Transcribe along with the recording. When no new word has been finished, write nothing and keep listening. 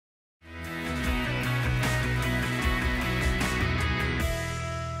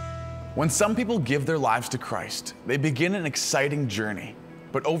When some people give their lives to Christ, they begin an exciting journey,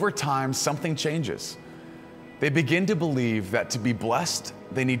 but over time, something changes. They begin to believe that to be blessed,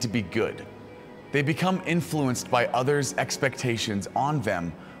 they need to be good. They become influenced by others' expectations on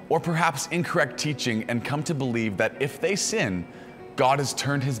them, or perhaps incorrect teaching, and come to believe that if they sin, God has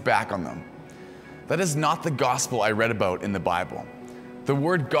turned his back on them. That is not the gospel I read about in the Bible. The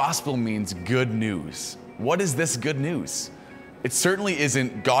word gospel means good news. What is this good news? It certainly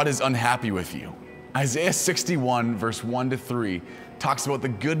isn't God is unhappy with you. Isaiah 61 verse 1-3 talks about the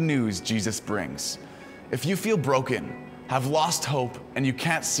good news Jesus brings. If you feel broken, have lost hope, and you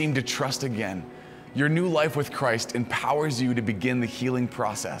can't seem to trust again, your new life with Christ empowers you to begin the healing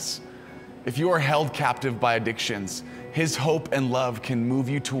process. If you are held captive by addictions, his hope and love can move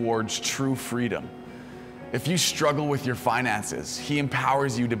you towards true freedom. If you struggle with your finances, he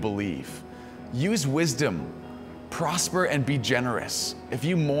empowers you to believe. Use wisdom. Prosper and be generous. If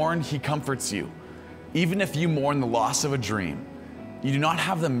you mourn, he comforts you. Even if you mourn the loss of a dream, you do not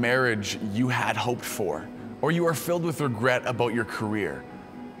have the marriage you had hoped for, or you are filled with regret about your career.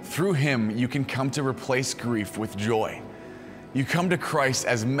 Through him, you can come to replace grief with joy. You come to Christ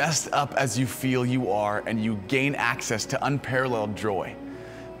as messed up as you feel you are, and you gain access to unparalleled joy,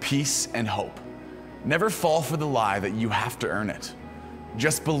 peace, and hope. Never fall for the lie that you have to earn it.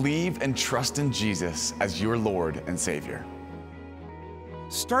 Just believe and trust in Jesus as your Lord and Savior.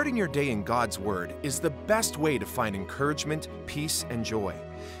 Starting your day in God's Word is the best way to find encouragement, peace, and joy.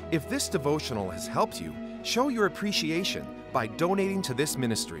 If this devotional has helped you, show your appreciation by donating to this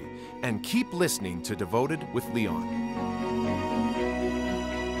ministry and keep listening to Devoted with Leon.